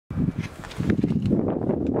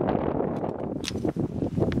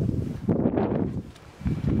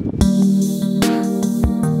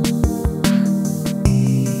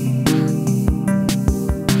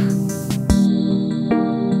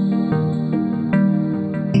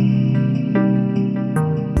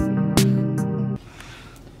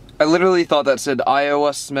I literally thought that said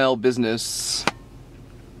Iowa Smell Business,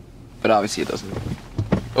 but obviously it doesn't.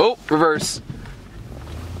 Oh, reverse.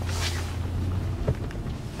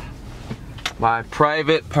 My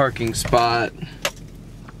private parking spot.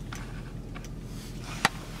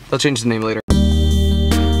 I'll change the name later.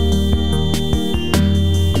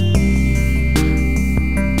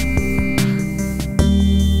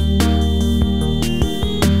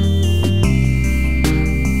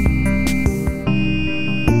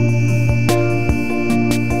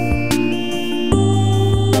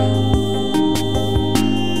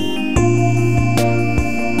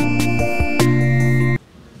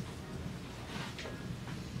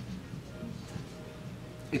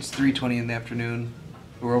 It's 3:20 in the afternoon.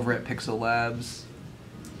 We're over at Pixel Labs.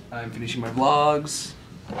 I'm finishing my vlogs.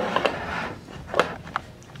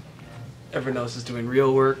 Everyone else is doing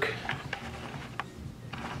real work.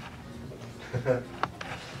 And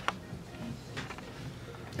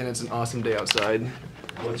it's an awesome day outside.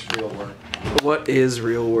 What's real work? What is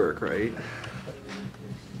real work, right?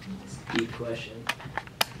 It's a deep question.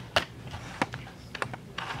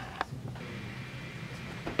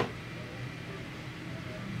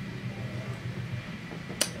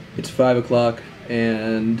 It's 5 o'clock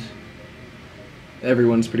and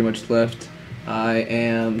everyone's pretty much left. I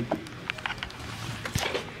am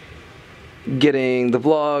getting the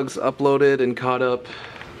vlogs uploaded and caught up,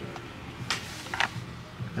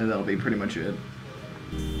 and that'll be pretty much it.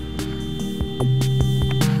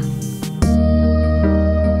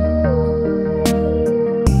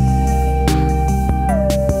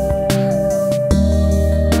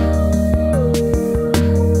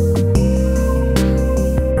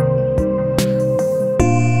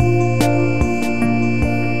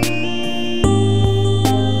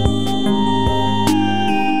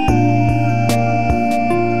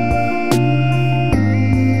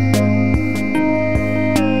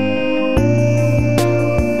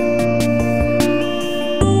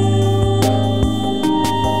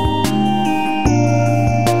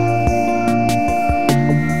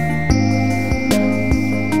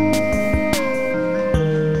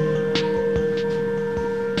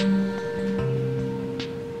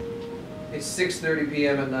 It's 6:30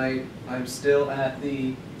 p.m. at night. I'm still at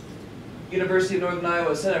the University of Northern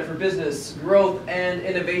Iowa Center for Business, Growth, and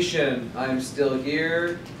Innovation. I'm still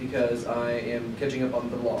here because I am catching up on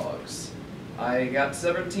the vlogs. I got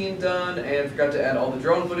 17 done and forgot to add all the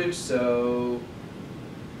drone footage, so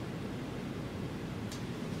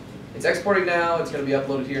it's exporting now. It's going to be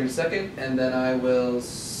uploaded here in a second, and then I will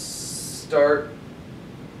start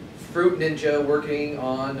Fruit Ninja working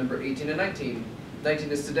on number 18 and 19.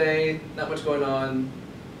 19 is today, not much going on,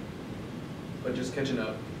 but just catching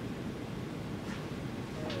up.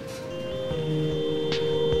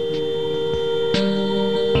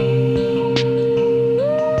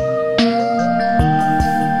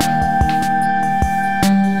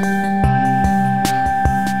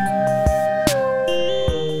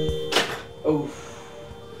 Oh.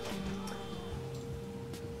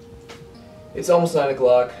 It's almost 9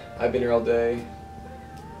 o'clock. I've been here all day.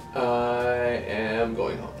 I am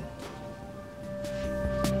going home.